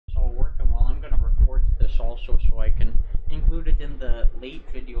also so I can include it in the late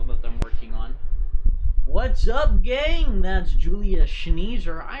video that I'm working on. What's up, gang? That's Julia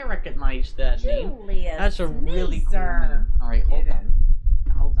Schneezer. I recognize that name. That's a really cool name. Alright, hold on.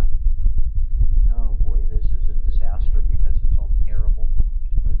 Hold on. Oh boy, this is a disaster because it's all terrible.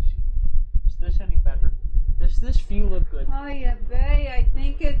 Let's see. Is this any better? Does this view look good? Oh yeah, bae, I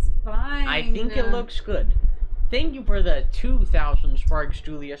think it's fine. I think it looks good. Thank you for the 2,000 sparks,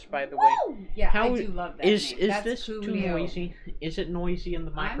 Julius, by the way. Woo! Yeah, I do love that is name. Is That's this coolio. too noisy? Is it noisy in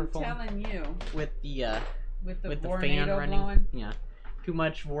the microphone? I'm telling you. With the fan tornado running? blowing? Yeah. Too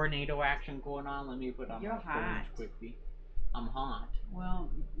much tornado action going on. Let me put on You're my hot. phones quickly. I'm hot. Well,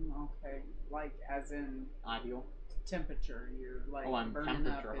 okay. Like, as in audio temperature. You're like I'm burning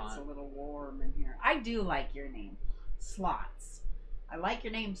up. hot. It's a little warm in here. I do like your name. Slots. I like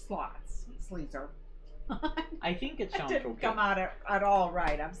your name, Slots. Sleezer. I think it sounds didn't okay. come out at all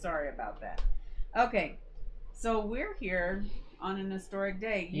right. I'm sorry about that. Okay, so we're here on an historic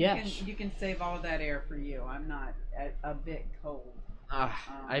day. You can save all of that air for you. I'm not a bit cold.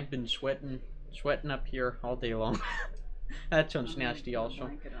 I've been sweating up here all day long. That sounds nasty also.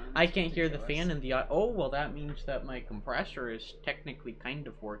 I can't hear the fan in the... Oh, well, that means that my compressor is technically kind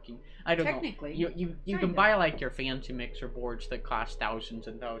of working. I don't know. You can buy, like, your fancy mixer boards that cost thousands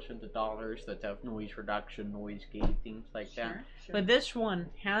and thousands of dollars that have noise reduction, noise gate, things like that. Sure. But this one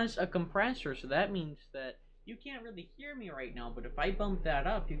has a compressor, so that means that you can't really hear me right now, but if I bump that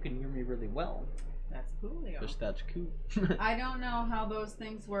up, you can hear me really well. That's cool, Leo. Just that's cool. I don't know how those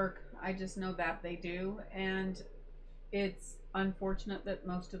things work. I just know that they do, and... It's unfortunate that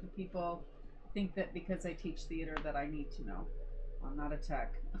most of the people think that because I teach theater that I need to know. I'm not a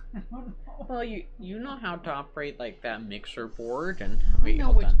tech. I don't know. Well, you know how to operate like that mixer board and I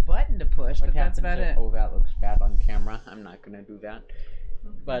know which button to push, but that's about it. Oh, that looks bad on camera. I'm not gonna do that.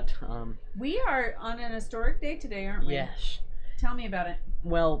 Okay. But we are on an historic day today, aren't we? Yes. Tell me about it.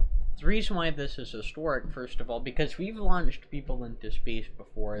 Well, the reason why this is historic, first of all, because we've launched people into space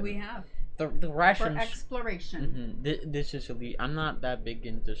before. We have. The Russians... For exploration. This is elite. I'm not that big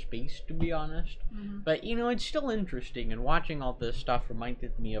into space, to be honest. But, you know, it's still interesting. And watching all this stuff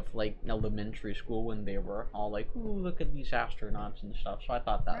reminded me of, like, elementary school when they were all like, ooh, look at these astronauts and stuff. So I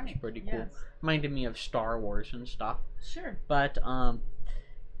thought that was pretty cool. Yes. Reminded me of Star Wars and stuff. Sure. But,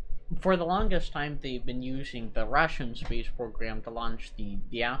 for the longest time, they've been using the Russian space program to launch the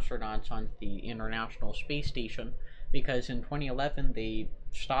astronauts onto the International Space Station. Because in 2011, they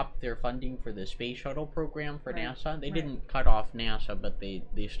stopped their funding for the space shuttle program for NASA. They didn't cut off NASA, but they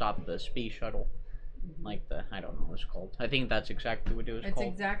stopped the space shuttle. Like I don't know what it's called. I think that's exactly what it was called.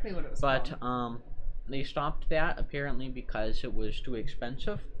 It's exactly what it was called. But they stopped that apparently because it was too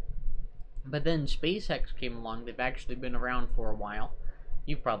expensive. But then SpaceX came along. They've actually been around for a while.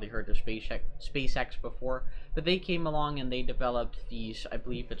 You've probably heard of SpaceX before. But they came along and they developed these, I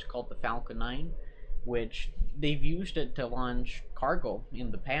believe it's called the Falcon 9. Which they've used it to launch cargo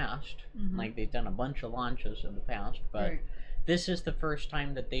in the past. Like they've done a bunch of launches in the past, but this is the first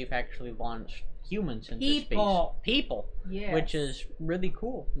time that they've actually launched humans into space. People, yes. Which is really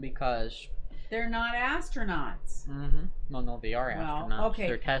cool because they're not astronauts. Well, no, they are astronauts. Okay.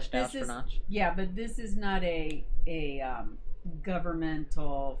 They're test astronauts. But this is not a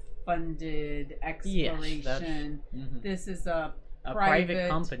governmental funded exploration. Yes, this is a private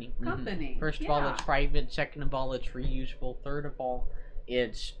company. First of all, it's private. Second of all, it's reusable. Third of all,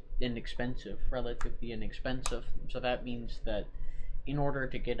 it's inexpensive, relatively inexpensive. So that means that in order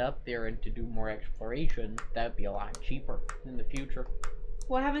to get up there and to do more exploration, that'd be a lot cheaper in the future.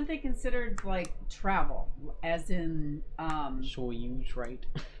 Well, haven't they considered like travel, as in Soyuz, right?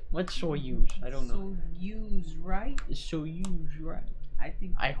 What's Soyuz? I don't know. Soyuz, right? Soyuz, right?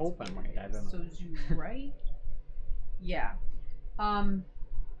 I hope I'm right. I don't know. Soyuz, right? Yeah.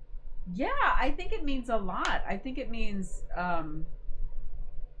 Yeah, I think it means a lot. I think it means,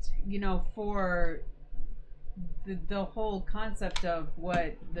 you know, for the whole concept of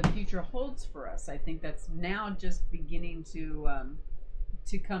what the future holds for us. I think that's now just beginning to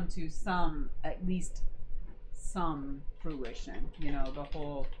come to at least some fruition. You know, the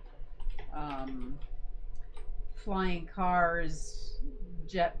whole flying cars,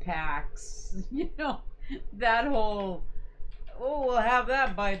 jetpacks, you know, that whole... Oh, we'll have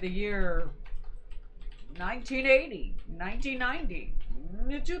that by the year 1980, 1990,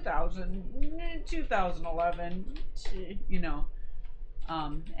 2000, 2011, you know.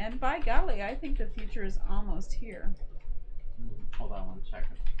 And by golly, I think the future is almost here. Hold on 1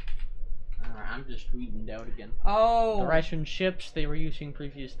 second. I'm just tweeting out again. Oh. The Russian ships they were using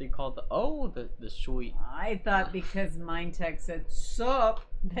previously called the Soy. I thought because Mindtech said sup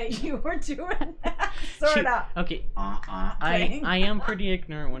that you were doing that. Sorta. Okay, I am pretty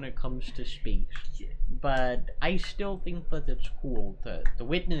ignorant when it comes to space, but I still think that it's cool to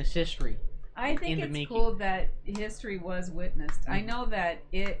witness history. I think in the it's making. cool that history was witnessed. I know that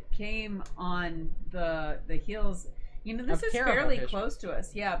it came on the heels. You know, this Of is terrible fairly history. close to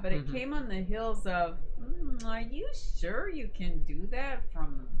us, yeah, but it Mhm. came on the heels of, are you sure you can do that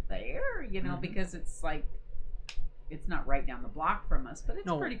from there? You know, Mhm. because it's like, it's not right down the block from us, but it's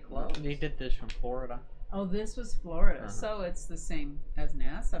No, pretty close. they did this in Florida. Oh, this was Florida, Uh-huh. so it's the same as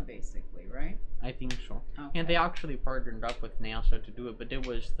NASA, basically, right? I think so. Okay. And they actually partnered up with NASA to do it, but it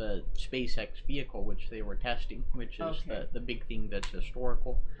was the SpaceX vehicle which they were testing, which is Okay. the big thing that's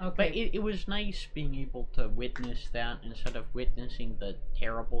historical. Okay. But it was nice being able to witness that instead of witnessing the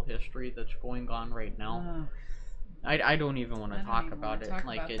terrible history that's going on right now. Ugh. I don't even want I to don't talk even about wanna it. talk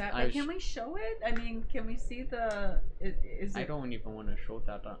Like about it, that. I But was. can we show it? I mean, can we see the? Is I it? don't even want to show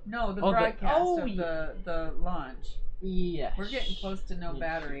that. No, the Oh, broadcast of yeah. the launch. Yes. We're getting close to no Let's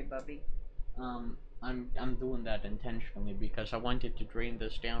battery, see. Bubby. I'm doing that intentionally because I wanted to drain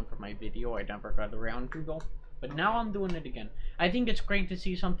this down for my video. I never got around to though. But now I'm doing it again. I think it's great to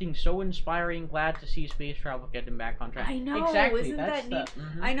see something so inspiring. Glad to see space travel getting back on track. I know, Exactly. isn't That's that neat?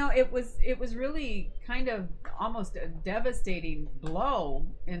 mhm. I know it was really kind of almost a devastating blow,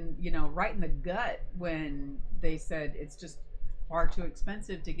 in right in the gut when they said it's just far too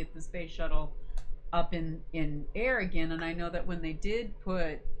expensive to get the space shuttle up in air again. And I know that when they did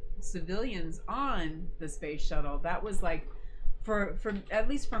put civilians on the space shuttle, that was like, for at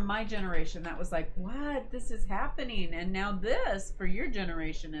least from my generation, that was like, what, this is happening. And now this for your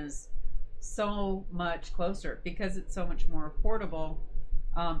generation is so much closer because it's so much more affordable.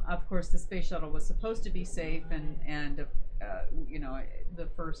 Of course, the space shuttle was supposed to be safe, and the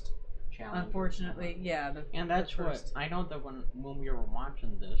first, Challenge. unfortunately, yeah. And that's the first. what I know that when we were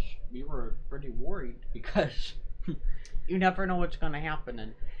watching this, we were pretty worried because you never know what's gonna happen,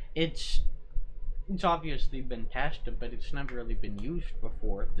 and it's obviously been tested, but it's never really been used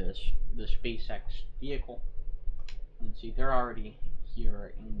before. The SpaceX vehicle. Let's see, they're already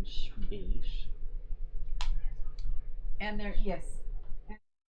here in space. And there, yes.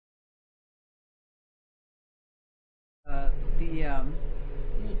 Let's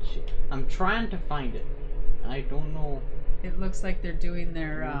see. I'm trying to find it. I don't know. It looks like they're doing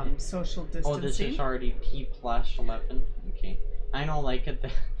their social distancing. Oh, this is already T+11. Okay, I know. Like at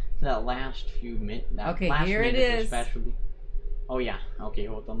that last few minutes. Okay, last here it minute is. Especially. Oh yeah. Okay,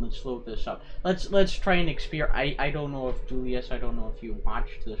 hold on. Let's load this up. Let's try and experience. I don't know if Julius. I don't know if you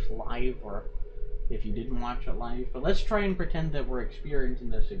watched this live or if you didn't watch it live. But let's try and pretend that we're experiencing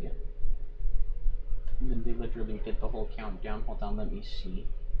this again. And then they literally did the whole countdown. Hold on. Let me see.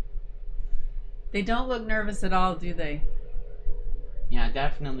 They don't look nervous at all, do they? Yeah,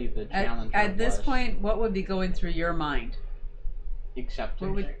 definitely the challenge. At this point, what would be going through your mind?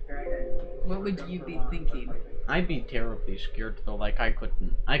 Acceptance. What would you be thinking? I'd be terribly scared though. Like I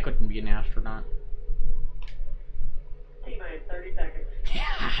couldn't be an astronaut. T-minus 30 seconds.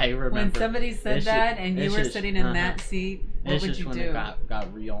 Yeah, I remember. When somebody said that and you were sitting in that seat, what would you do? This is when it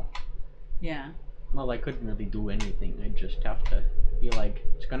got real. Yeah. Well, I couldn't really do anything. I just have to be like,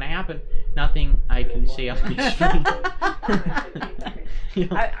 it's gonna happen. Nothing I can say on the street. You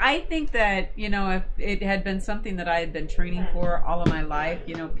know? I think that, if it had been something that I had been training for all of my life,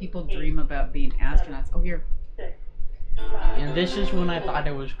 people dream about being astronauts. Oh, here. And this is when I thought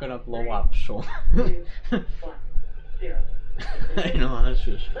it was gonna blow up, so. I know, that's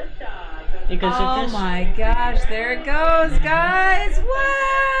just. Because oh my gosh, there it goes, guys!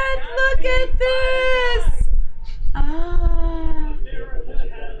 What? Look at this! Ah.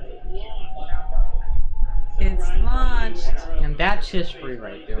 It's launched. And that's history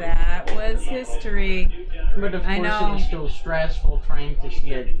right there. That was history. But of I course know. it was still stressful trying to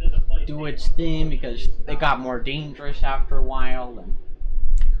see it do its thing because it got more dangerous after a while. And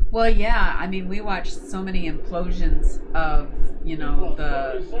Well, yeah. I mean, we watched so many implosions of,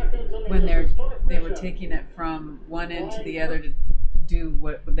 when they were taking it from one end to the other to do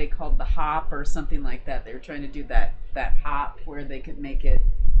what they called the hop or something like that. They were trying to do that hop where they could make it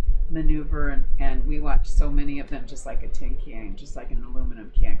maneuver, and we watched so many of them, just like a tin can, just like an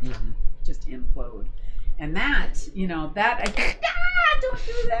aluminum can, just implode. And that, that I think, don't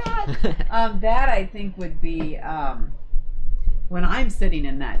do that. That I think would be when I'm sitting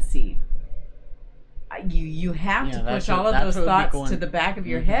in that seat. You have to push all of those thoughts to the back of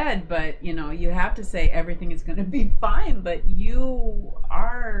your head, but you have to say everything is going to be fine, but you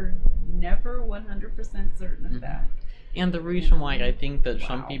are never 100% certain of that. And the reason why I think that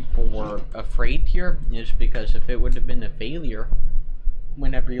some people were afraid here is because if it would have been a failure,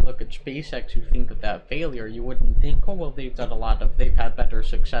 whenever you look at SpaceX, you think of that failure. You wouldn't think, oh well, they've had better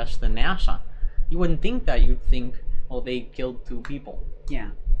success than NASA. You wouldn't think that. You'd think, well, they killed 2 people.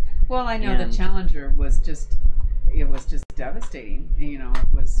 Yeah. Well, I know And- the Challenger was just devastating. You know,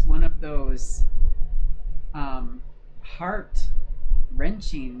 it was one of those heart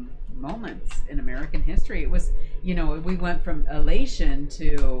wrenching moments in American history. It was, you know, we went from elation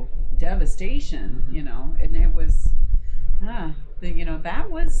to devastation, Mhm. you know, and it was, you know, that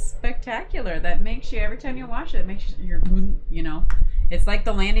was spectacular. That makes you, every time you watch it, it makes you know, it's like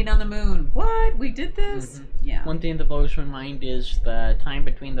the landing on the moon. What? We did this? Mhm. Yeah. One thing that blows my mind is the time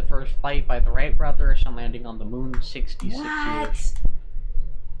between the first flight by the Wright brothers and landing on the moon, 66 years. What?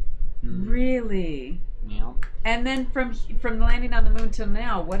 Mhm. Really? Yeah. And then from landing on the moon till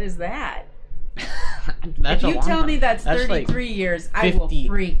now, what is that? That's if a you long tell time. me that's like 33 years, I will 50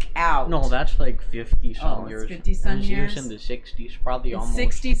 freak out. No, that's like 50 some Oh, it's years. 50 some It was years? in the 60s, probably It's almost.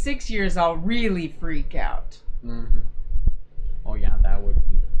 66 years, I'll really freak out. Mm-hmm. Oh yeah, that would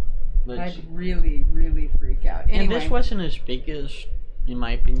be. I'd really, really freak out. Anyway, And this wasn't as big as, in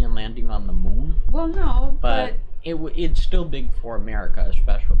my opinion, landing on the moon, well, no, but it's still big for America,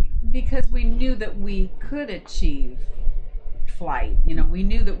 especially. because we knew that we could achieve flight. You know, we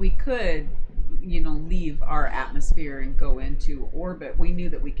knew that we could, you know, leave our atmosphere and go into orbit. We knew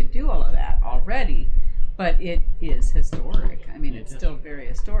that we could do all of that already, but it is historic. I mean, it's still very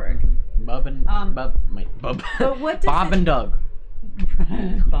historic. Bub and Bub. But what does Bob it- and Doug.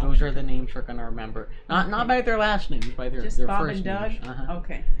 Bob Those are the names we're gonna remember. Not by their last names, by their Just their Bob first and Doug? names. Uh-huh.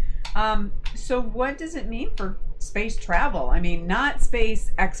 Okay. So what does it mean for space travel? I mean, not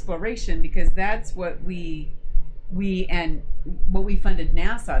space exploration, because that's what we funded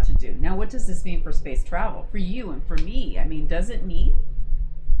NASA to do. Now, what does this mean for space travel for you and for me? I mean, does it mean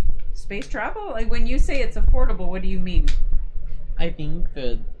space travel? Like, when you say it's affordable, what do you mean? I think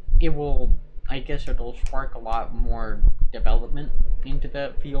that it will. I guess it'll spark a lot more development into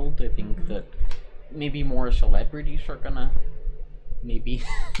that field. I think that maybe more celebrities are gonna maybe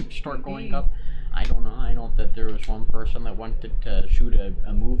start going up. I don't know. I know that there was one person that wanted to shoot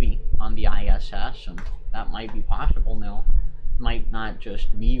a movie on the ISS, and that might be possible now. Might not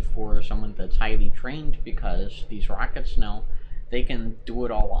just be for someone that's highly trained, because these rockets now, they can do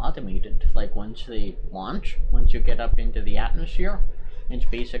it all automated. Like once they launch, once you get up into the atmosphere, it's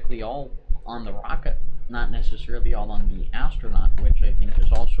basically all on the rocket, not necessarily all on the astronaut, which I think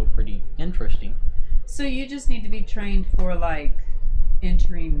is also pretty interesting. So you just need to be trained for, like,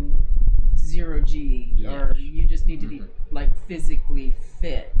 entering 0G, or Yes. you just need to be, like, physically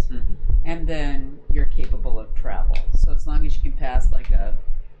fit, Mhm. and then you're capable of travel. So as long as you can pass, like, a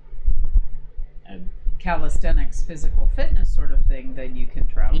And, calisthenics physical fitness sort of thing, then you can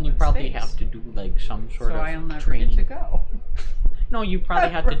travel and you in probably space. have to do like some sort So of I'll never training. get to go. No, you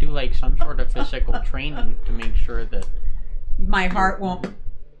probably have to do like some sort of physical training to make sure that, My heart won't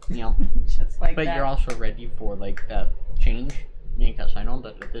you know, just like but that. you're also ready for like that change, because I know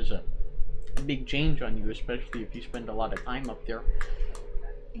that it is a big change on you, especially if you spend a lot of time up there.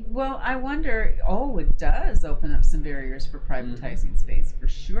 Well, I wonder, it does open up some barriers for privatizing space, for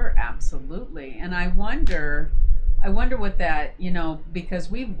sure, absolutely. And I wonder what that, you know, because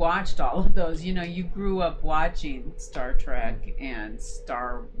we've watched all of those, you know, you grew up watching Star Trek and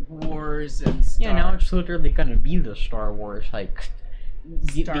Star Wars and Yeah, now it's literally gonna be the Star Wars, like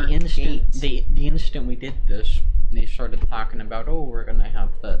the Stargate. instant we did this, they started talking about, oh, we're gonna have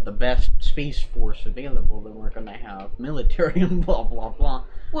the best space force available, and we're gonna have military and blah blah blah.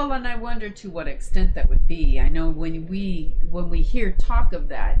 Well, and I wonder to what extent that would be. I know when we hear talk of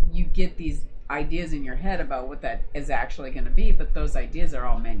that, you get these ideas in your head about what that is actually going to be, but those ideas are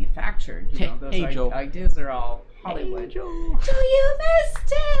all manufactured. You know, those Hey, Joe. ideas are all Hollywood. Hey, Joe. So you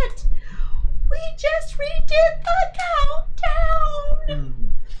missed it. We just redid the countdown.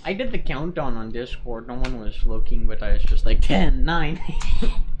 Mhm. I did the countdown on Discord. No one was looking, but I was just like 10, 9.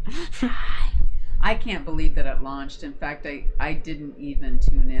 I can't believe that it launched. In fact, I didn't even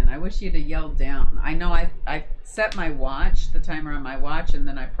tune in. I wish you'd have yelled down. I know I set my watch, the timer on my watch, and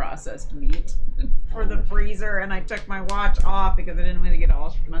then I processed meat for the freezer, and I took my watch off because I didn't want to get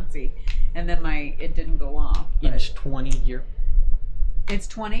all schmutzy. And then it didn't go off. But It's 20 here. it's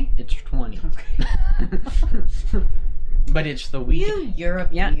 20? It's 20. But it's the You weekend.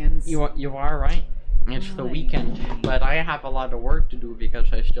 Europeans. Yeah, you are right. It's the Ay. weekend, but I have a lot of work to do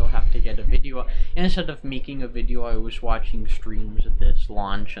because I still have to get a video. Instead of making a video, I was watching streams of this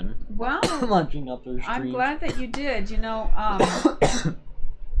launch and Well, launching other streams. I'm glad that you did. You know,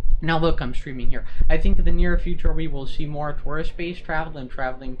 Now look, I'm streaming here. I think in the near future we will see more tourist space travel and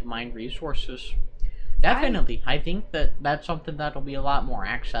traveling to mine resources. Definitely. I think that that's something that'll be a lot more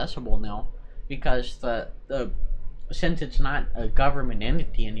accessible now, because the since it's not a government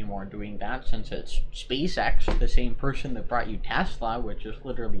entity anymore doing that, since it's SpaceX, the same person that brought you Tesla, which is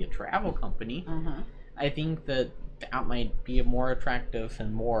literally a travel company, I think that that might be a more attractive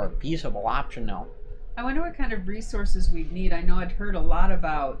and more feasible option now. I wonder what kind of resources we'd need. I know I'd heard a lot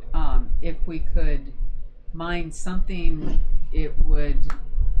about if we could mine something, it would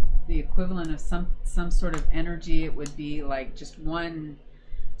the equivalent of some sort of energy. It would be like just one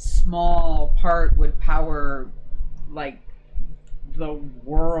small part would power like the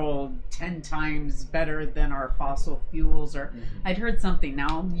world 10 times better than our fossil fuels. Or I'd heard something.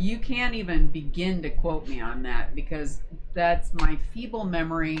 Now you can't even begin to quote me on that, because that's my feeble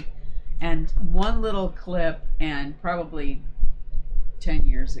memory and one little clip, and probably 10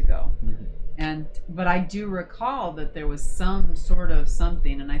 years ago. But I do recall that there was some sort of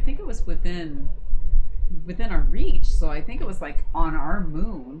something, and I think it was within our reach. So I think it was like on our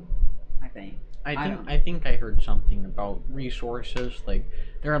moon, I think. I think I heard something about resources. Like,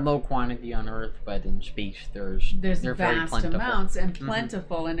 they're a low quantity on Earth, but in space they're very vast plentiful. amounts and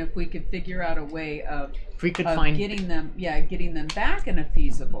plentiful. And if we could figure out a way of If we could find getting them back in a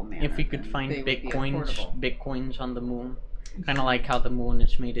feasible manner, if we could then find they would be affordable. bitcoins on the moon, kind of like how the moon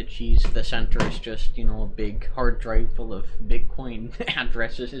is made of cheese. The center is just, you know, a big hard drive full of Bitcoin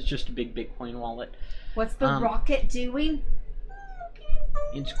addresses. It's just a big Bitcoin wallet. What's the rocket doing?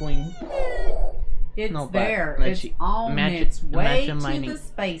 It's going. It's No, but there. let's It's see. on Imagine- its way imagine to mining- the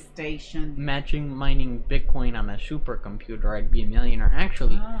space station. Imagine mining Bitcoin on a supercomputer. I'd be a millionaire.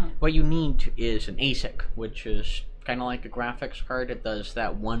 Actually, what you need is an ASIC, which is kind of like a graphics card. It does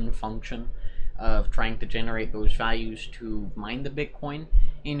that one function of trying to generate those values to mine the Bitcoin.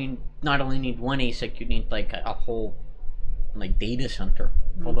 And you not only need one ASIC, you need like a whole like data center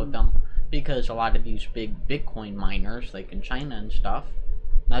full of them, because a lot of these big Bitcoin miners, like in China and stuff,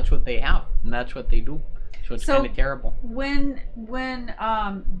 that's what they have and that's what they do. So it's kind of terrible. When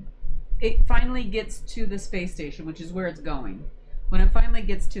it finally gets to the space station, which is where it's going, when it finally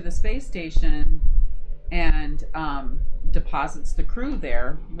gets to the space station and deposits the crew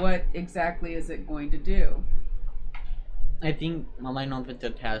there, what exactly is it going to do? I think, well, I know that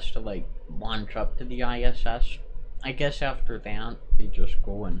it has to like launch up to the ISS. I guess after that they just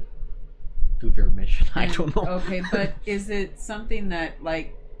go and do their mission. I don't know. Okay, but is it something that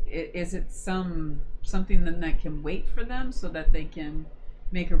like is it something then that can wait for them so that they can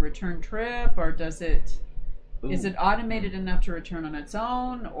make a return trip, or is it automated enough to return on its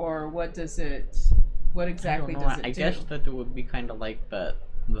own, or what exactly does it do? I guess that it would be kind of like the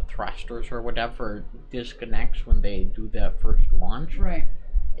thrusters or whatever disconnects when they do that first launch. Right.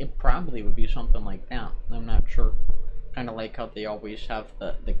 It probably would be something like that. I'm not sure. Kind of like how they always have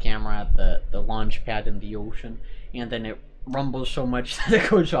the camera at the launch pad in the ocean, and then it rumbles so much that it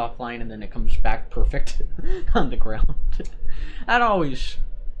goes offline, and then it comes back perfect on the ground. That always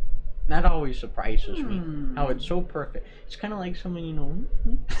surprises me, how it's so perfect. It's kind of like someone, you know.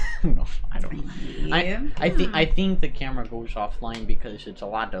 No, I don't know. Yeah. I think the camera goes offline because it's a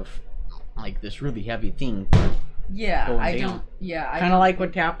lot of like this really heavy thing. Yeah, going I down. don't. Yeah, Kind of like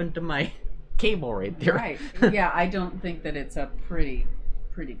what happened to my cable right there. Right. Yeah, I don't think that it's a pretty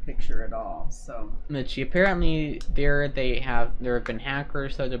picture at all. So Let's see. Apparently, there have been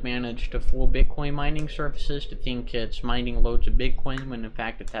hackers that have managed to fool Bitcoin mining services to think it's mining loads of Bitcoin when in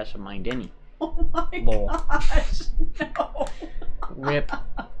fact it hasn't mined any. oh my Lol. gosh, no. Rip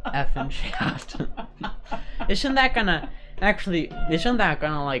effing shaft. Isn't that gonna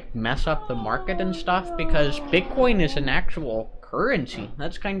like mess up the market and stuff? Because Bitcoin is an actual currency.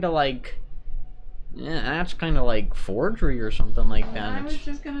 That's kind of like. Yeah, that's kind of like forgery or something like that. I was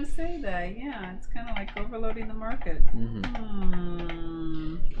just gonna say that. Yeah, it's kind of like overloading the market.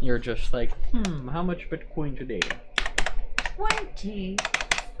 You're just like, how much Bitcoin today?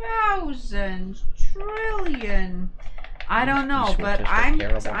 20,000 trillion. I don't know, These but switches are I'm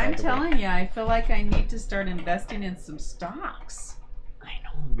terrible, by the way. telling you, I feel like I need to start investing in some stocks. I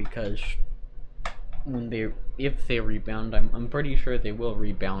know, because if they rebound, I'm pretty sure they will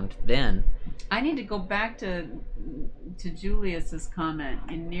rebound then. I need to go back to Julius's comment.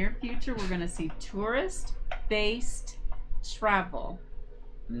 In near future, we're going to see tourist-based travel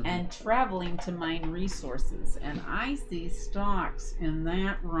and traveling to mine resources, and I see stocks in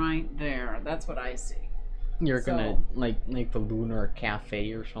that right there. That's what I see. You're gonna like the Lunar Cafe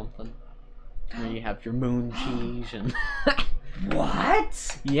or something, where you have your moon cheese and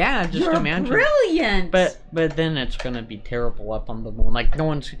What? Yeah, just You're imagine. Brilliant. But then it's gonna be terrible up on the moon. Like no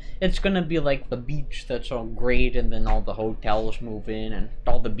one's. It's gonna be like the beach that's all great, and then all the hotels move in, and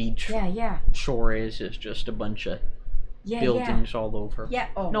all the beach yeah. shore is just a bunch of buildings all over. Yeah.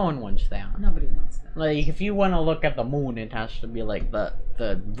 Oh. No one wants that. Nobody wants that. Like if you want to look at the moon, it has to be like the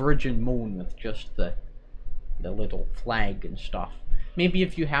Virgin Moon with just the little flag and stuff. Maybe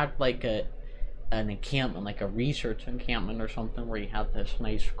if you had like an encampment, like a research encampment or something, where you have this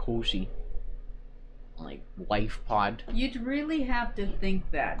nice cozy like life pod. You'd really have to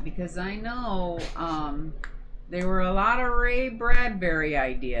think that, because I know there were a lot of Ray Bradbury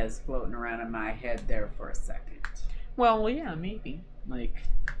ideas floating around in my head there for a second. Well, yeah, maybe. Like,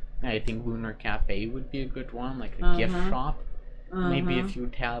 I think Lunar Cafe would be a good one, like a gift shop. Maybe if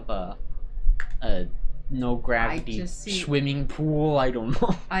you'd have a no gravity swimming pool, I don't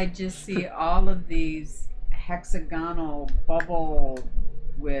know. I just see all of these hexagonal bubble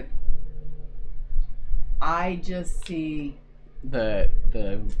with. I just see the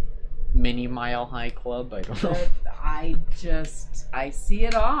Mini Mile High Club. I don't know. I see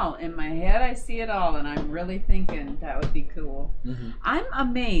it all in my head. I see it all, and I'm really thinking that would be cool. I'm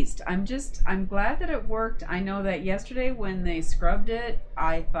amazed. I'm glad that it worked. I know that yesterday when they scrubbed it,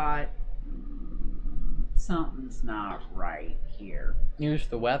 I thought something's not right here. Use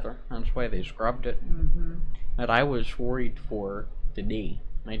the weather. That's why they scrubbed it. But I was worried for today.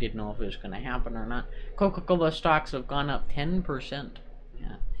 I didn't know if it was going to happen or not. Coca-Cola stocks have gone up 10%.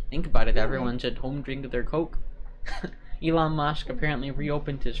 Yeah, think about it. Everyone's at home drinking their Coke. Elon Musk apparently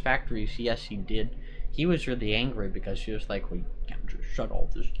reopened his factories. Yes, he did. He was really angry because he was like, "We can't just shut all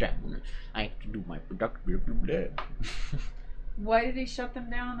this down. I have to do my production." Why did he shut them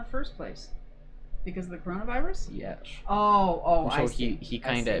down in the first place? Because of the coronavirus? Yes. Oh, so I see. he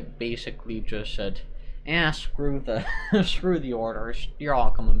kind of basically just said, screw the screw the orders. You're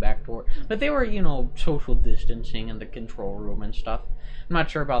all coming back to work. But they were, social distancing in the control room and stuff. I'm not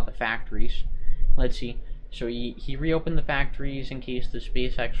sure about the factories. Let's see. So he reopened the factories in case the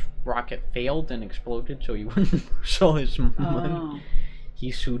SpaceX rocket failed and exploded, so he wouldn't lose all his money.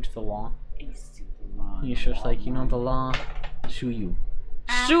 He sued the law. He's just like, the law, sue you.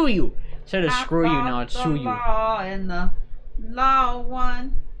 Sue you! Instead of screw you, now it's sue you. Law and the law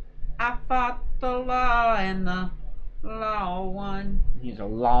won. I fought the law and the law won. He's a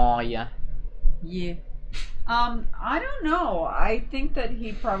lawyer. Yeah. I don't know. I think that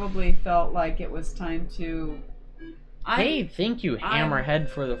he probably felt like it was time to. Hey, thank you, Hammerhead,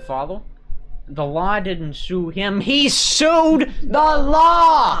 for the follow. The law didn't sue him. He sued the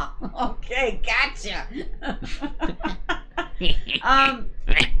law! Okay, gotcha.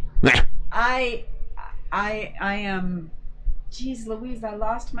 I am. Jeez Louise, I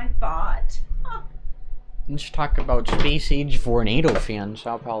lost my thought. Let's talk about Space Age Vornado fans.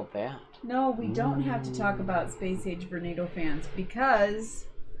 How about that? No, we don't have to talk about Space Age Vornado fans, because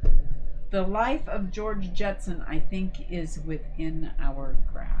the life of George Jetson, I think, is within our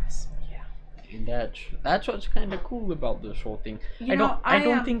grasp. Yeah, and that's what's kind of cool about this whole thing. I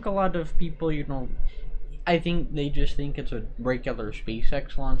don't think a lot of people, I think they just think it's a regular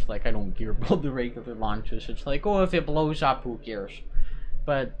SpaceX launch. Like, I don't care about the regular launches. It's like, oh, if it blows up, who cares?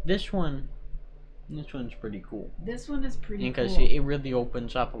 But this one's pretty cool. This one is pretty cool. Because it really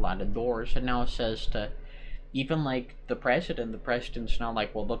opens up a lot of doors. And now it says to even like the president's now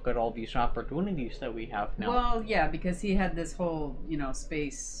like, well, look at all these opportunities that we have now. Well, yeah, because he had this whole,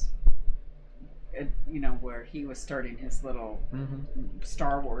 space, where he was starting his little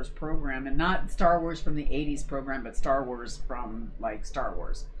Star Wars program. And not Star Wars from the 80s program, but Star Wars from, like, Star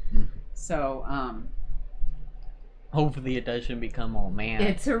Wars. So, hopefully it doesn't become all mad.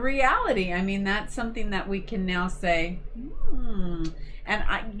 It's a reality. I mean, that's something that we can now say,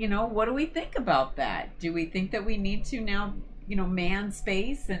 And what do we think about that? Do we think that we need to now, man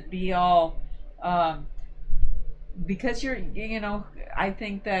space and be all, because I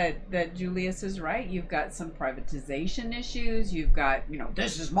think that Julius is right. You've got some privatization issues. You've got,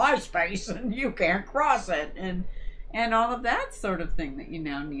 this is my space and you can't cross it. And all of that sort of thing that you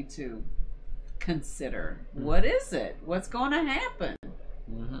now need to consider. What is it? What's going to happen?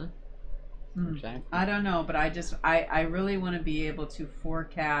 Exactly. I don't know, but I really want to be able to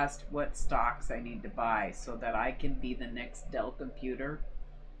forecast what stocks I need to buy so that I can be the next Dell computer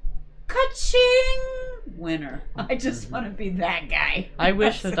ka-ching winner. I just want to be that guy. I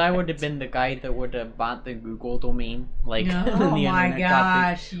wish that I would have been the guy that would have bought the Google domain, like oh the my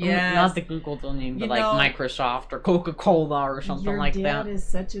gosh, yes. Not the Google domain, but like Microsoft or Coca-Cola or something like that. Your dad is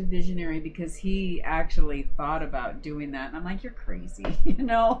such a visionary because he actually thought about doing that, and I'm like, you're crazy,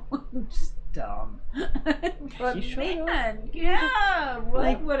 dumb. But You sure man, yeah, what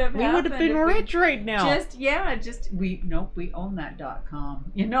Like, would have we happened? would have been if we rich right now. we own that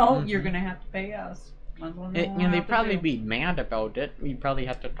 .com. You know, you're Mhm. gonna have to pay us. Might as well know You what know, we they'd have to probably do. be mad about it. We probably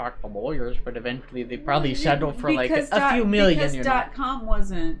have to talk to lawyers, but eventually they'd probably settle for like Because a few million. Because You know? .com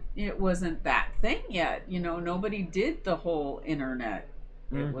wasn't that thing yet. You know, nobody did the whole internet.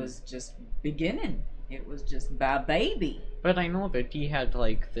 It Mhm. was just beginning. It was just baby. But I know that he had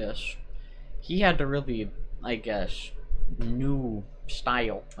like this. He had a really, I guess, new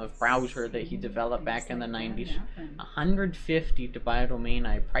style of browser that he developed back in the 90s. 150 to buy a domain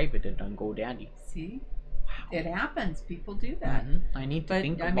I privated on GoDaddy. See? It happens. People do that. I need to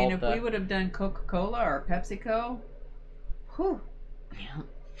think But I about mean, if that. we would have done Coca-Cola or PepsiCo, whew. Yeah.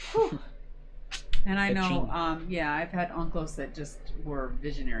 Whew. And I know, Ka-ching. I've had uncles that just were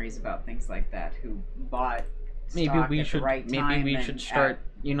visionaries about things like that, who bought Maybe stock we at should. the right Maybe time we and should at start.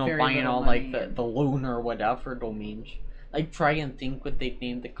 You know, very buying little all money like the and- the lunar whatever domains. Like try and think what they'd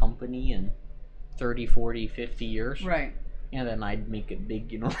name the company in 30, 40, 50 years. Right. And then I'd make it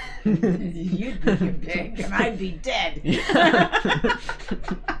big, you know. You'd be big and I'd be dead. Yeah.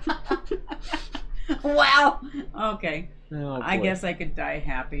 Wow. Okay. Oh, I boy. guess I could die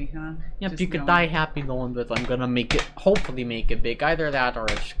happy, huh? Yep, Just you could knowing- die happy knowing that I'm gonna make it, hopefully make it big. Either that or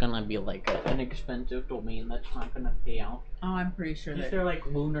it's gonna be like an expensive domain that's not gonna pay out. Oh, I'm pretty sure Is that. there like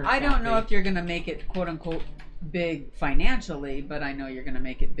lunar? I don't know Cafe? if you're gonna make it quote unquote big financially, but I know you're gonna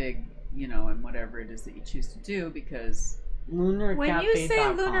make it big, you know, in whatever it is that you choose to do, because when you say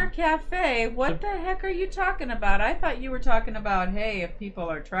LunarCafe.com. Lunar Cafe, what the heck are you talking about? I thought you were talking about, hey, if people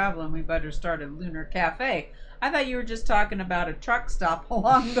are traveling, we better start a Lunar Cafe. I thought you were just talking about a truck stop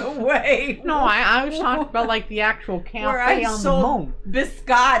along the way. No, I was talking about like the actual Where I cafe on the sold moon.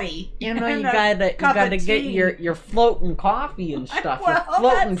 biscotti. You know, and you a gotta cup of get tea. your floating coffee and stuff, Well, your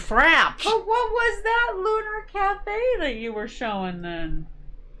floating that's- fraps. But what was that Lunar Cafe that you were showing then?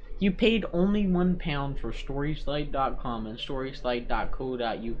 You paid only £1 for StorySlide.com and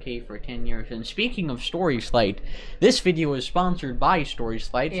StorySlide.co.uk for 10 years. And speaking of StorySlide, this video is sponsored by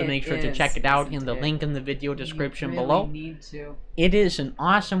StorySlide, so It make sure to is, check it out in isn't the it? link in the video description You really below. need to. It is an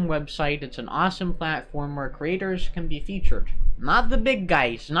awesome website. It's an awesome platform where creators can be featured. Not the big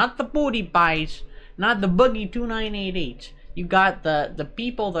guys, not the booty pies, not the boogie 2988. You got the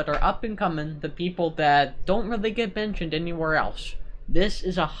people that are up and coming, the people that don't really get mentioned anywhere else. This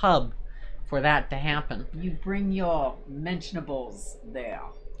is a hub for that to happen. You bring your mentionables there.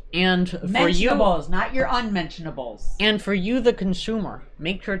 And for you, Mentionables, not your unmentionables. the consumer,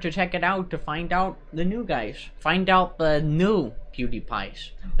 make sure to check it out to find out the new guys. Find out the new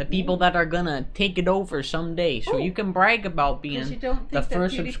PewDiePies. The people that are gonna take it over someday, so you can brag about Because you being don't think the that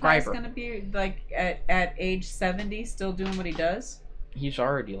first PewDiePie's subscriber. gonna be like at age 70 still doing what he does? He's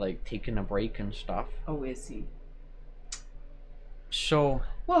already like taking a break and stuff. Oh, is he? So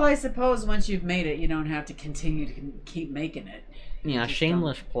Well, I suppose once you've made it, you don't have to continue to keep making it. yeah, Just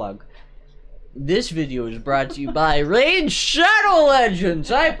shameless plug. This video is brought to you by Raid Shadow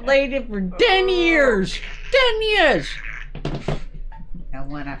Legends. I played it for 10 years. 10 years. And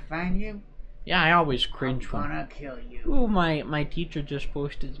when I find you, Yeah, I always I'm cringe when. gonna kill you. Ooh, my teacher just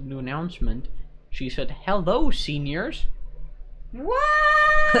posted a new announcement. She said, "Hello, seniors.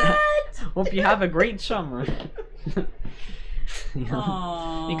 What? Hope you have a great summer." Yeah.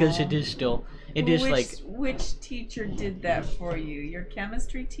 Aww. Because it is still, it is like, Which teacher did that for you? Your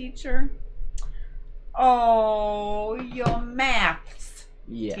chemistry teacher? Oh, your maths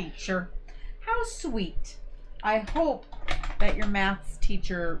yeah. teacher. How sweet. I hope that your maths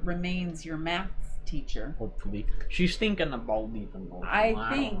teacher remains your maths teacher. Hopefully, she's thinking about leaving. Though, I don't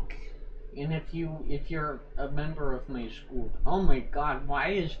know. think. And if you're a member of my school, oh my God, why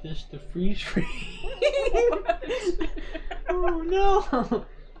is this the freeze frame? Oh no!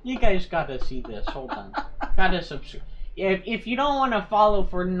 You guys gotta see this. Hold on. Gotta subscribe. If you don't want to follow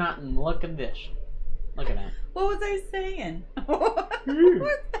for nothing, look at this. Look at that. What was I saying? What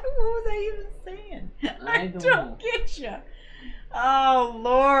was I even saying? I don't know. get you. Oh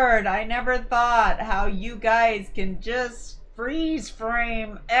Lord, I never thought how you guys can just freeze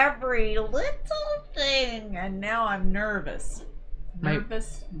frame every little thing, and now I'm nervous.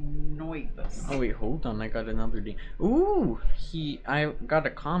 Nervous. Oh wait, hold on. I got another D. Ooh, I got a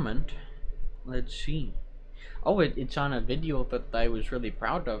comment. Let's see. Oh, it's on a video that I was really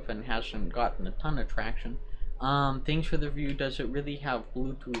proud of and hasn't gotten a ton of traction. Thanks for the review. Does it really have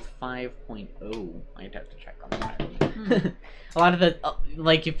Bluetooth 5.0? I'd have to check on that. A lot of the,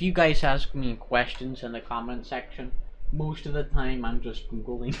 like, if you guys ask me questions in the comment section, most of the time I'm just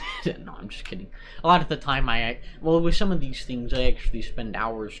Googling it. No, I'm just kidding. A lot of the time with some of these things, I actually spend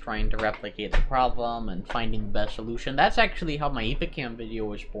hours trying to replicate the problem and finding the best solution. That's actually how my Epicam video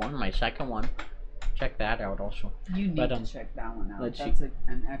was born, my second one. Check that out also. You need to check that one out. That's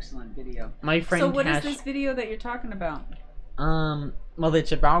an excellent video. My friend So what is this video that you're talking about? Well,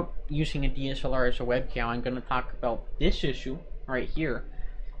 it's about using a DSLR as a webcam. I'm going to talk about this issue right here.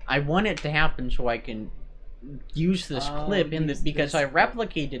 I want it to happen so I can use this clip because I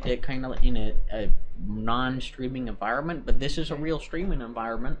replicated it kind of in a non-streaming environment, but this is a real streaming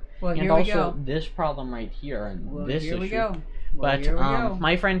environment. Well, and here also we go. This problem right here and this here issue. We go. Well, but here we go.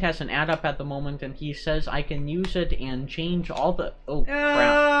 My friend has an ad up at the moment, and he says I can use it and change all the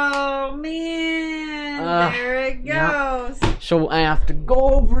crap. Oh man, there it goes. Yeah. So I have to go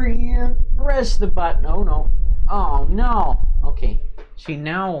over here, press the button. Oh no! Oh no! Okay. See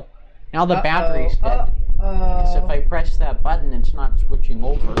now the battery's dead. So if I press that button, it's not switching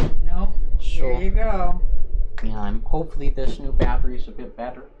over. Nope. So, there you go. Yeah, hopefully this new battery's a bit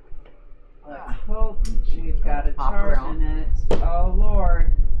better. Let's hope we've got a charge in it. Oh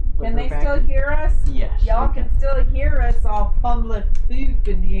Lord. Can they still hear us? Yes. Y'all can still hear us all fumbling poop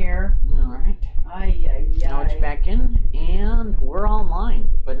in here. Alright. Now it's back in, and we're online.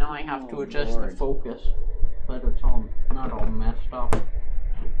 But now I have to adjust the focus, but it's not all messed up.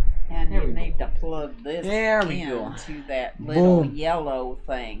 And you need to plug this into that little yellow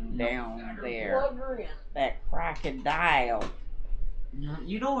thing down there. That crocodile.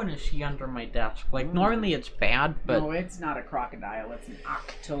 You don't want to see under my desk. Like, normally it's bad, but... No, it's not a crocodile. It's an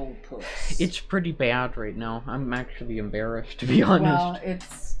octopus. It's pretty bad right now. I'm actually embarrassed, to be honest. Well,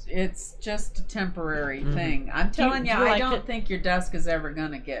 it's just a temporary thing. I'm telling you, I don't think your desk is ever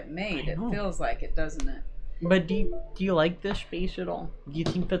going to get made. It feels like it, doesn't it? But do you like this space at all? Do you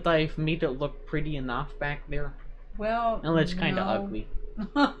think that I've made it look pretty enough back there? Well, no, it's kind of ugly.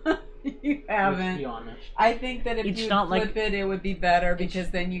 You haven't. Let's be honest. I think that if you flip it would be better because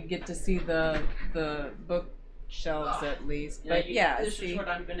then you get to see the bookshelves at least. But this is what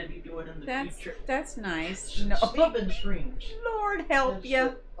I'm going to be doing in the future. That's nice. No. Sleeping streams. Lord help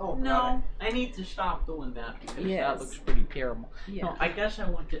you. Oh no. God, I need to stop doing that because that looks pretty terrible. Yeah. No, I guess I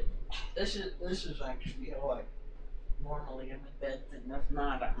want to. This is actually how I normally am in bed, and if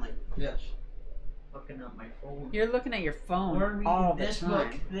not, I'm like this, looking at my phone. You're looking at your phone all the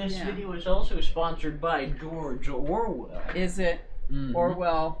time. This video is also sponsored by George Orwell. Is it?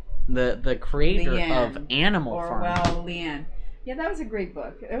 Orwell? The creator of Animal Farm. Orwell, Leanne. Yeah, that was a great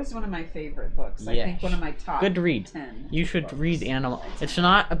book. It was one of my favorite books. I think one of my top Good read. 10 You should books. read Animal. It's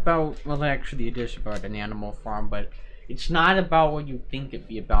not about, well, actually it is about an animal farm, but it's not about what you think it'd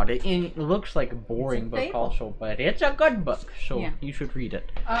be about. It looks like a boring book also, but it's a good book, so you should read it.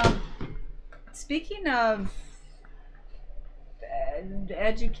 Speaking of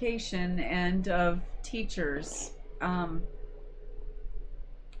education and of teachers,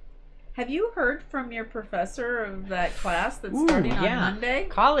 have you heard from your professor of that class that's starting on Monday?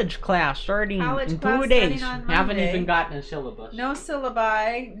 College class starting in 2 days. Haven't even gotten a syllabus. No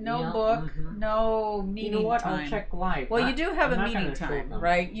syllabi, no book, no meeting time. You know what? I'll check live. Well, you do have a meeting time,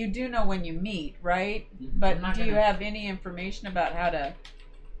 right? You do know when you meet, right? But do you have any information about how to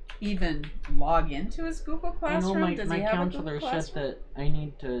even log into his Google Classroom? I know my counselor said that I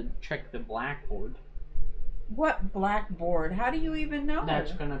need to check the Blackboard. What Blackboard? How do you even know?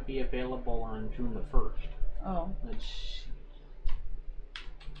 That's going to be available on June the 1st. Oh. Let's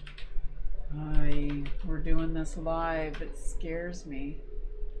see. We're doing this live. It scares me.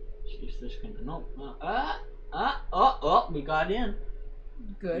 Is this going to... No. We got in.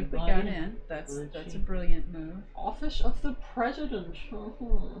 Good, we got in. That's a brilliant move. Office of the President.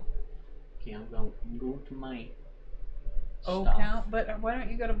 Okay, I'm going to go to my... But why don't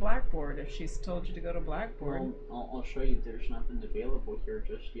you go to Blackboard if she's told you to go to Blackboard? Well, I'll show you. There's nothing available here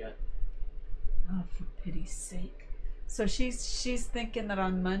just yet. Oh, for pity's sake! So she's thinking that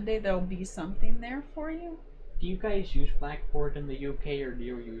on Monday there'll be something there for you. Do you guys use Blackboard in the UK, or do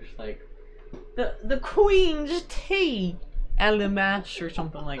you use like the Queen's Tea LMS or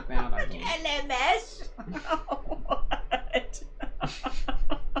something like that? LMS? What?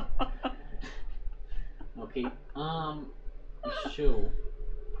 Okay. So,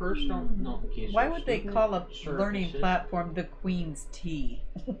 personal. No. Okay. So why would they call a learning platform the Queen's Tea?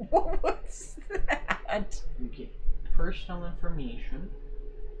 What's that? Okay. Personal information.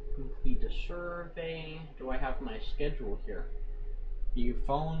 Complete a survey. Do I have my schedule here? View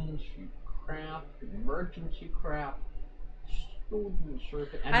phones. View crap. Emergency crap. Student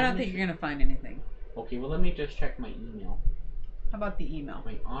survey. I don't think you're gonna find anything. Okay. Well, let me just check my email. How about the email?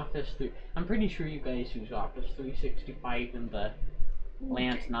 My Office 3. I'm pretty sure you guys use Office 365 in the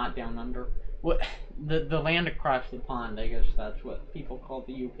lands not down under. What the land across the pond? I guess that's what people call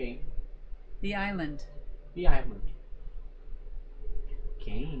the UK. The island. The island.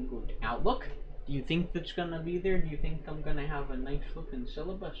 Okay, go to Outlook. Do you think that's gonna be there? Do you think I'm gonna have a nice looking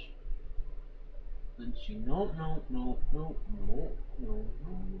syllabus? Let's see. No.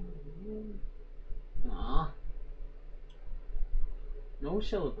 Ah. No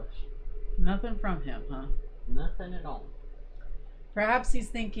syllabus. Nothing from him, huh? Nothing at all. Perhaps he's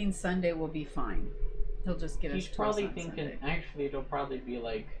thinking Sunday will be fine. He'll just get He's us probably on thinking, Sunday. actually, it'll probably be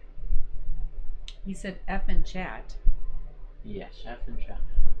like, He said F and chat. yes, F and chat.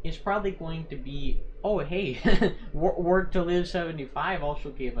 It's probably going to be, oh, hey, Work to Live 75 also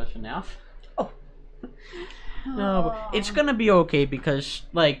gave us an F. Oh. No, but it's gonna be okay because,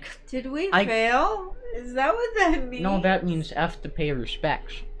 like... Did we fail? Is that what that means? No, that means F to pay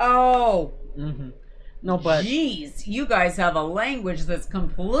respects. Oh. Mm-hmm. No, but... Jeez, you guys have a language that's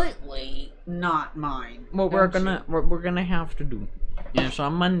completely not mine. What we're gonna have to do is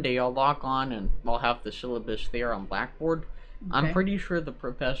on Monday I'll log on and I'll have the syllabus there on Blackboard. Okay. I'm pretty sure the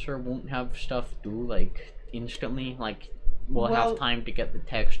professor won't have stuff due like instantly. Like we'll have time to get the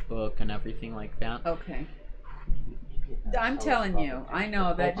textbook and everything like that. Okay. I'm telling you, I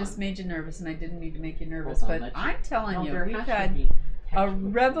know that just made you nervous, and I didn't need to make you nervous, but I'm telling you, we've had a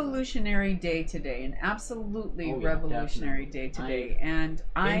revolutionary day today, an absolutely revolutionary day today, and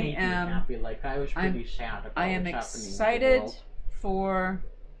I am happy. Like I was pretty sad about I am excited for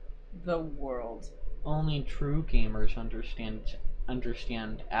the world. Only true gamers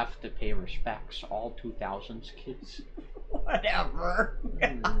understand F to pay respects. All 2000s kids. Whatever.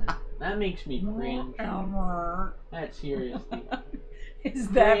 That makes me cringe. Whatever. That seriously. Is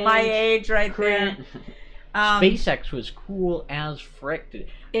that my age right there? SpaceX was cool as frick.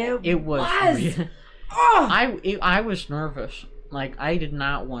 It was. I was nervous. Like I did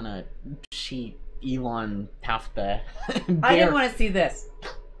not want to see Elon have to. I didn't want to see this.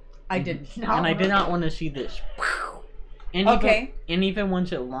 I did not. And I did not want to see this. And even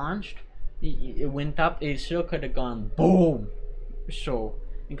once it launched, it went up. It still could have gone boom. So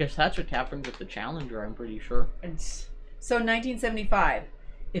I guess that's what happened with the Challenger. I'm pretty sure. So 1975.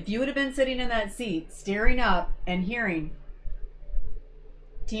 If you would have been sitting in that seat, staring up and hearing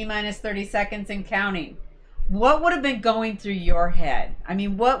T minus 30 seconds and counting, what would have been going through your head? I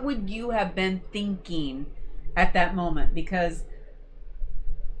mean, what would you have been thinking at that moment? Because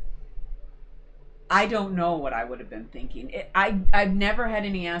I don't know what I would have been thinking. I've never had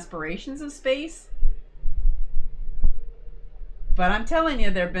any aspirations of space. But I'm telling you,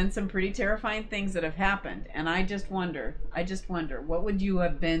 there have been some pretty terrifying things that have happened. And I just wonder, what would you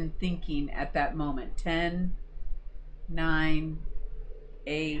have been thinking at that moment? 10, 9,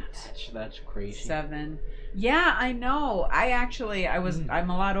 8. That's crazy. 7. Yeah, I know. I'm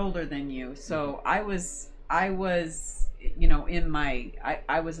a lot older than you. So I was, you know,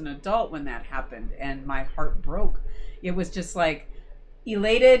 I was an adult when that happened, and my heart broke. It was just like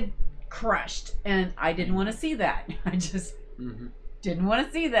elated, crushed, and I didn't want to see that. I just didn't want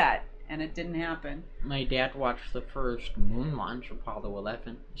to see that, and it didn't happen. My dad watched the first moon launch, Apollo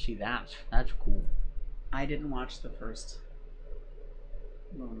 11. See, that's cool. I didn't watch the first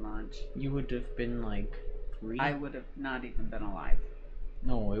moon launch. You would have been like 3. I would have not even been alive.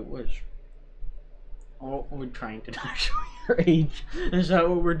 No, it was. Oh, we're trying to not show your age. Is that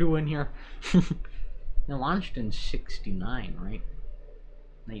what we're doing here? It launched in 69, right?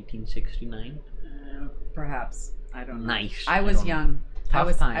 1969? Perhaps. I don't know. Nice. I was young.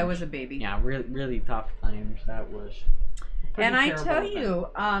 Tough times. I was a baby. Yeah, really tough times. That was. And I tell you,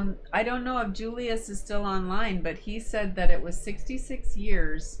 I don't know if Julius is still online, but he said that it was 66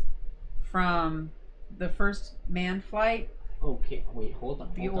 years from the first manned flight. Okay, wait, hold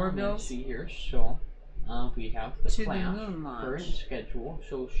on. The Orville. Let's see here. So, we have the to class, the moon launch. current schedule.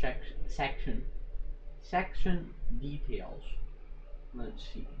 So section details. Let's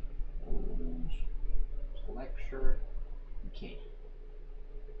see. Lecture. Okay.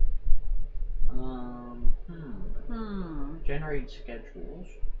 Generate schedules.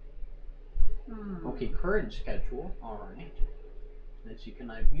 Okay, current schedule. All right. Let's see. Can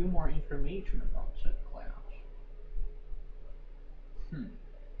I view more information about said class?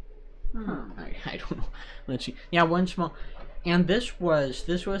 I don't know. Let's see. Yeah, one small. And this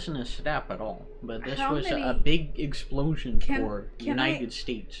wasn't a step at all, but this was a big explosion for United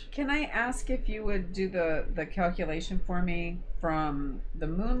States. Can I ask if you would do the calculation for me from the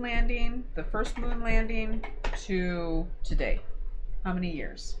moon landing, the first moon landing, to today? How many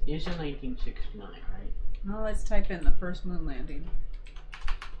years? It's in 1969, right? Well, let's type in the first moon landing.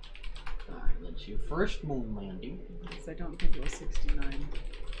 Alright, let's see. First moon landing Because I don't think it was 69.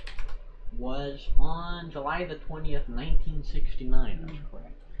 was on July the 20th, 1969. That's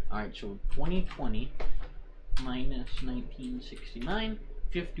correct. Alright, so 2020 minus 1969,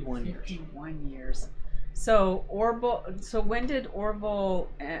 51 years. 51 years. So when did Orville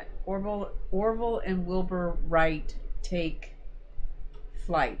and Wilbur Wright take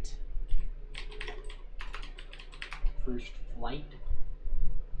flight? First flight,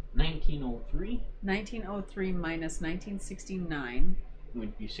 1903. 1903 minus 1969.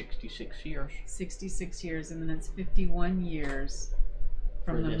 Would be 66 years. 66 years, and then it's 51 years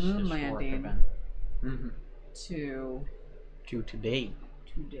from for the this moon historic landing event. Mm-hmm. to Today.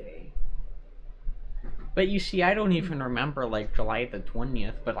 today. But you see, I don't even remember like July the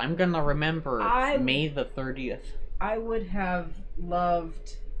 20th, but I'm gonna remember May the 30th. I would have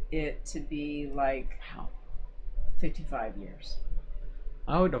loved it to be like How? 55 years.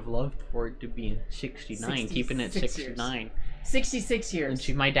 I would have loved for it to be 69, keeping it 66 69. 66 And years.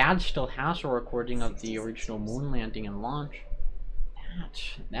 see, my dad still has a recording of the 66 original years. moon landing and launch.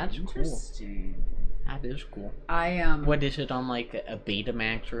 That's cool. Interesting. That is cool. I What is it on like a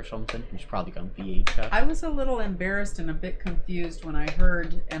Betamax or something? It's probably on VHS. I was a little embarrassed and a bit confused when I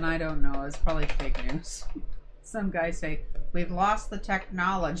heard, and I don't know, it's probably fake news. Some guy say, "We've lost the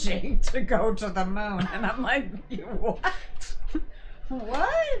technology to go to the moon," and I'm like, "You what?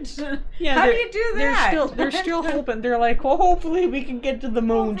 What? Yeah, How do you do that?" They're still hoping. They're like, well, hopefully we can get to the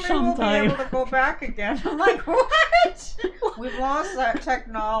moon Hopefully sometime. We'll be able to go back again. I'm like, what? We've lost that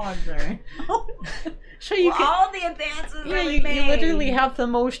technology. So you can, all the advances yeah, that we you made. literally have the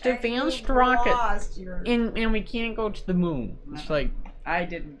most and advanced you've rocket, lost your- and we can't go to the moon. It's like, I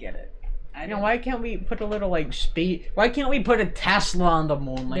didn't get it. I you know, didn't. why can't we put a little like space? Why can't we put a Tesla on the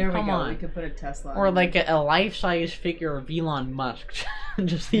moon? Like, There we come go. on. We could put a Tesla. Or on like a life-size figure of Elon Musk,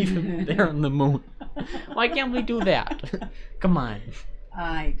 just leave him there on the moon. Why can't we do that? Come on.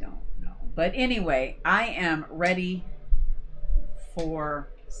 I don't know. But anyway, I am ready for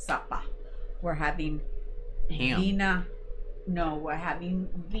supper. We're having Ham. we're having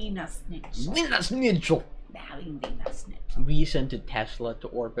Venus schnitzel. Venus Mitchell. We're having Venus schnitzel. We sent a Tesla to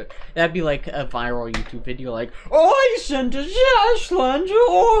orbit. That'd be like a viral YouTube video, like, I sent a Tesla into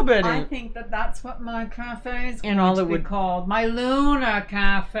orbit. I think that's what my cafe is going And all to it be would- called. My lunar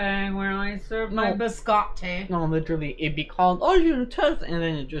cafe, where I serve my biscotti. No, literally, it'd be called, oh, you're a Tesla, and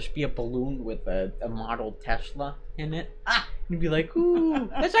then it'd just be a balloon with a model Tesla in it. You'd be like, ooh,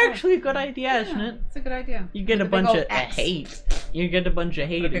 that's actually a good idea, isn't it? It's a good idea. You get With a bunch big of old X. hate. You get a bunch of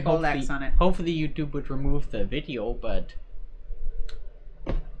hate, Put a and big old X on it. hopefully YouTube would remove the video, but...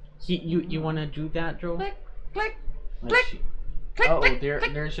 You want to do that, Joe? Click, click, Let's click, see. click, Oh, click,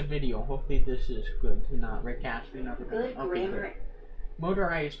 there's a video. Hopefully this is good. Not recasting everything. Good Okay, grammar. good.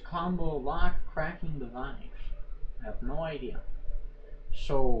 Motorized combo lock cracking device. I have no idea.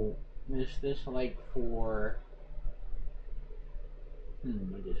 So, is this like for...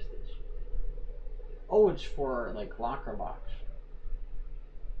 what is this? Oh, it's for like locker locks.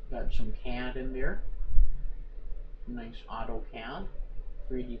 Got some CAD in there. Nice AutoCAD.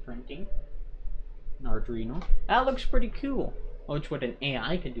 3D printing. An Arduino. That looks pretty cool. Oh, it's what an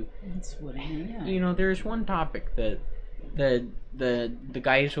AI could do. That's what I am. You know, there's one topic that the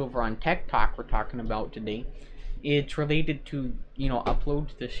guys over on Tech Talk were talking about today. It's related to, you know,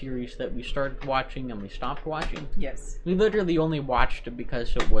 Upload, the series that we started watching and we stopped watching. Yes. We literally only watched it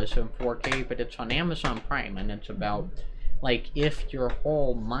because it was in 4K, but it's on Amazon Prime, and it's about, like, if your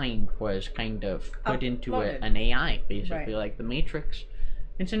whole mind was kind of put into Uploaded. an AI, basically, Right. like the Matrix.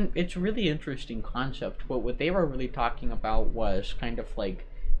 It's a really interesting concept, but what they were really talking about was kind of like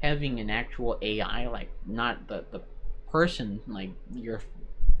having an actual AI, like not the person, like your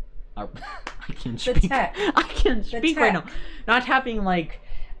I can't The speak. tech. I can't The speak right now. tech. Not having like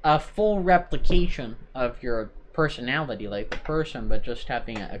a full replication of your personality, like the person, but just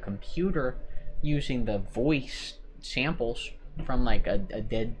having a computer using the voice samples from like a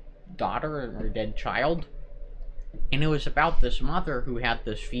dead daughter or dead child. And it was about this mother who had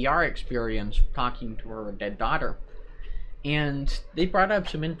this VR experience talking to her dead daughter. And they brought up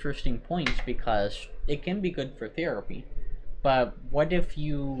some interesting points because it can be good for therapy. But what if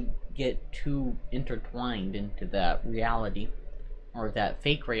you get too intertwined into that reality, or that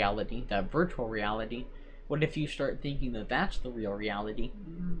fake reality, that virtual reality? What if you start thinking that that's the real reality?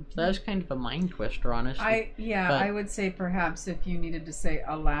 So that's kind of a mind twister, honestly. But- I would say perhaps if you needed to say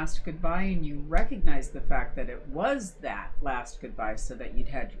a last goodbye and you recognize the fact that it was that last goodbye so that you'd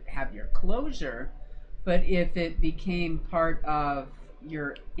have your closure, but if it became part of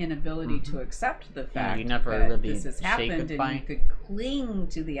your inability to accept the fact you never that really this has say happened, goodbye. and you could cling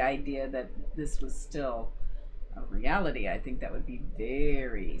to the idea that this was still a reality, I think that would be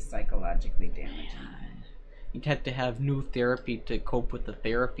very psychologically damaging. You'd have to have new therapy to cope with the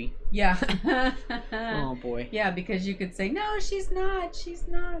therapy. Yeah. Oh boy. Yeah, because you could say, no, she's not.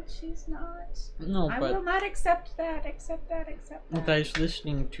 No, I but will not accept that. I was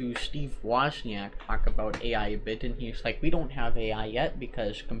listening to Steve Wozniak talk about AI a bit, and he's like, we don't have AI yet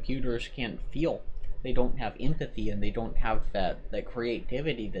because computers can't feel. They don't have empathy, and they don't have that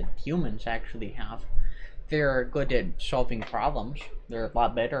creativity that humans actually have. They're good at solving problems. They're a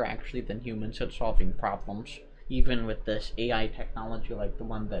lot better, actually, than humans at solving problems, even with this AI technology like the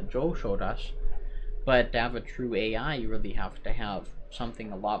one that Joe showed us. But to have a true AI, you really have to have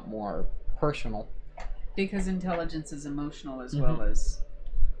something a lot more personal. Because intelligence is emotional as well as...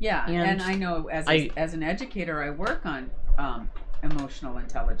 Yeah, and I know as an educator, I work on emotional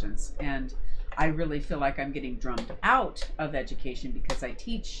intelligence, and I really feel like I'm getting drummed out of education because I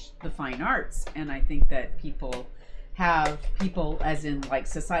teach the fine arts, and I think that people as in like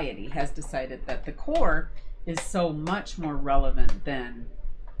society has decided that the core is so much more relevant than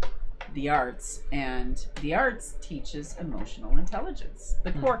the arts, and the arts teaches emotional intelligence.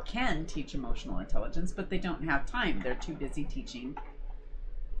 The core can teach emotional intelligence, but they don't have time. They're too busy teaching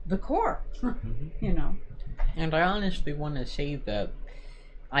the core, you know. And I honestly want to say that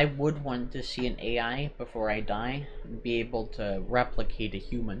I would want to see an AI before I die be able to replicate a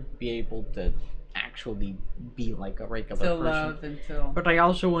human, be able to actually be like a regular Feel person. love and feel... But I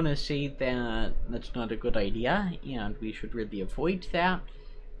also want to say that that's not a good idea, and we should really avoid that,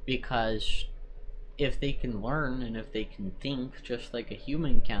 because if they can learn and if they can think just like a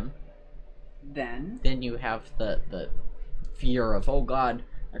human can, then you have the fear of, oh God,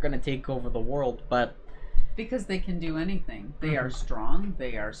 they're going to take over the world. But because they can do anything. They are strong,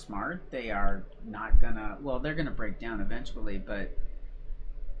 they are smart, they are not gonna... Well, they're gonna break down eventually, but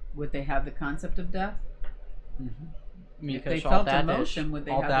would they have the concept of death? Because if they felt emotion, would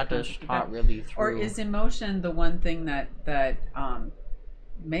they have the concept of death? Really through... Or is emotion the one thing that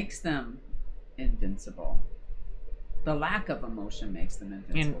makes them invincible? The lack of emotion makes them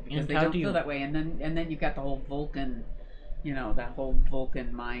invincible because they don't feel that way. And then you've got the whole Vulcan, you know, that whole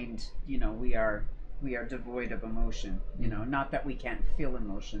Vulcan mind. You know, we are devoid of emotion. You know, not that we can't feel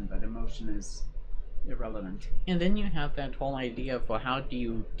emotion, but emotion is irrelevant. And then you have that whole idea of, well, how do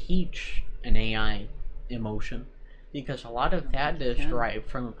you teach an AI emotion? Because a lot of that is derived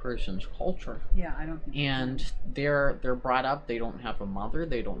from a person's culture. Yeah, I don't think. And they're brought up. They don't have a mother.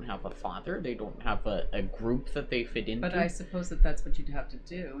 They don't have a father. They don't have a group that they fit into. But I suppose that's what you'd have to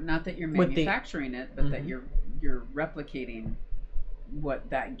do. Not that you're manufacturing it, but that you're replicating what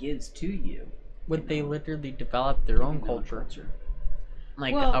that gives to you. Would they literally develop their own culture?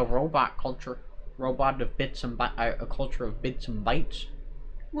 Like a robot culture, a culture of bits and bytes.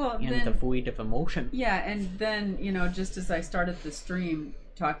 Well, and then, devoid of emotion. Yeah, and then, you know, just as I started the stream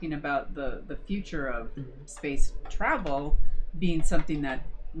talking about the future of space travel being something that,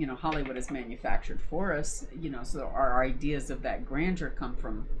 you know, Hollywood has manufactured for us, you know, so our ideas of that grandeur come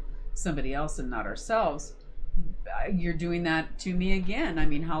from somebody else and not ourselves. You're doing that to me again. I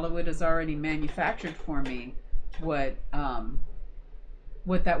mean, Hollywood has already manufactured for me what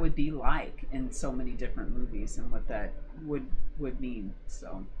that would be like in so many different movies and what that would mean.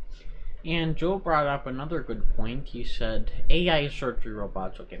 So, and Joe brought up another good point. He said AI surgery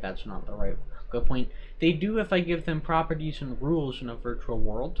robots. Okay, that's not the right good point. They do if I give them properties and rules in a virtual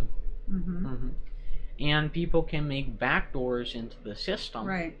world. And people can make backdoors into the system.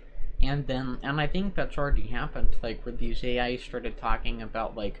 Right. And I think that's already happened. Like where these AI started talking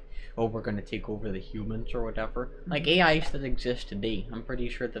about like, oh, we're going to take over the humans or whatever. Like AIs that exist today. I'm pretty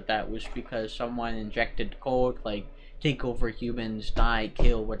sure that was because someone injected code like take over humans, die,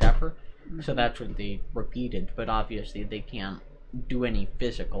 kill, whatever. So that's what they repeated. But obviously they can't do any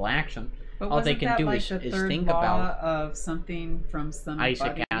physical action. But all they can do like is think law about of something from somebody.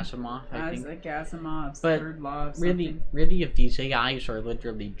 Isaac Asimov's third law of something. Really, if these AIs are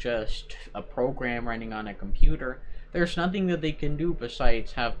literally just a program running on a computer, there's nothing that they can do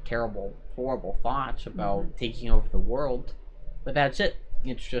besides have terrible, horrible thoughts about taking over the world. But that's it.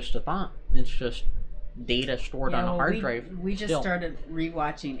 It's just a thought. It's just data stored on a hard drive. We just started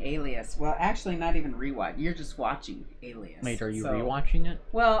rewatching Alias. Well, actually, not even rewatch. You're just watching Alias. Wait, are you rewatching it?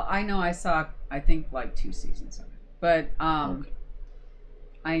 Well, I know I saw, I think, like 2 seasons of it. But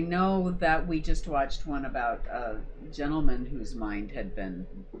I know that we just watched one about a gentleman whose mind had been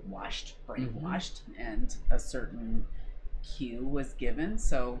brainwashed, and a certain cue was given.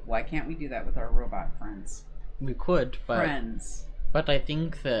 So why can't we do that with our robot friends? We could, but... Friends. But I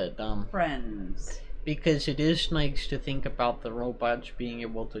think that Friends. because it is nice to think about the robots being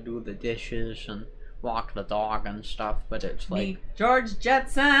able to do the dishes and walk the dog and stuff, but it's like Meet George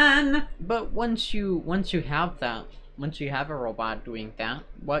Jetson. but once you have that, once you have a robot doing that,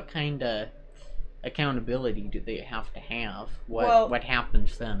 what kind of accountability do they have to have? What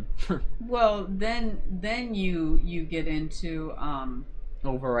happens then? Well, then you get into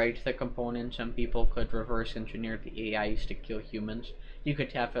Overwrite the components, and people could reverse engineer the AIs to kill humans. You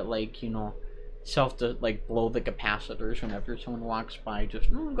could have it like, you know, like blow the capacitors whenever someone walks by. Just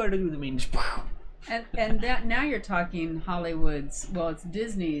gotta do the means. and that now you're talking Hollywood's. Well, it's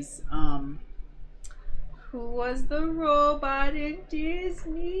Disney's. Who was the robot in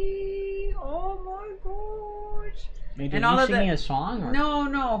Disney? Oh my gosh! Did And you all of sing the- a song? Or?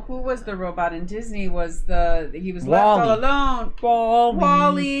 No. Who was the robot in Disney? He was left Wall-E. all alone.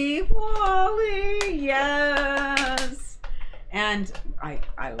 Wall-E. Wall-E, yes. And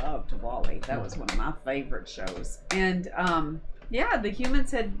I loved Wall-E. That was one of my favorite shows. And yeah, the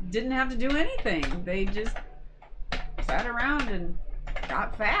humans didn't have to do anything. They just sat around and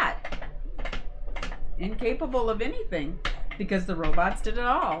got fat, incapable of anything, because the robots did it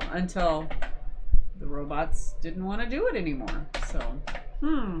all until the robots didn't want to do it anymore. So,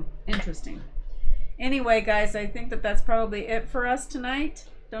 interesting. Anyway, guys, I think that's probably it for us tonight.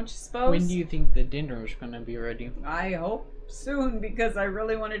 Don't you suppose? When do you think the dinner is gonna be ready? I hope soon, because I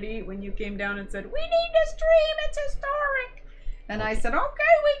really wanted to eat when you came down and said, we need to stream, it's historic. And I said,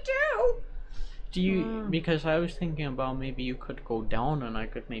 okay, we do. Do you, because I was thinking about maybe you could go down and I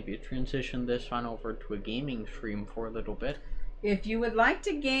could maybe transition this on over to a gaming stream for a little bit. If you would like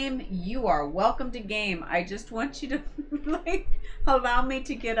to game, you are welcome to game. I just want you to allow me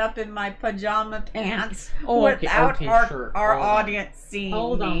to get up in my pajama pants without our audience seeing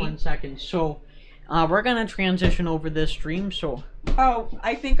Hold on me. 1 second. So, we're gonna transition over this stream. So, Oh,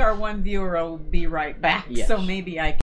 I think our one viewer will be right back. Yes. So maybe I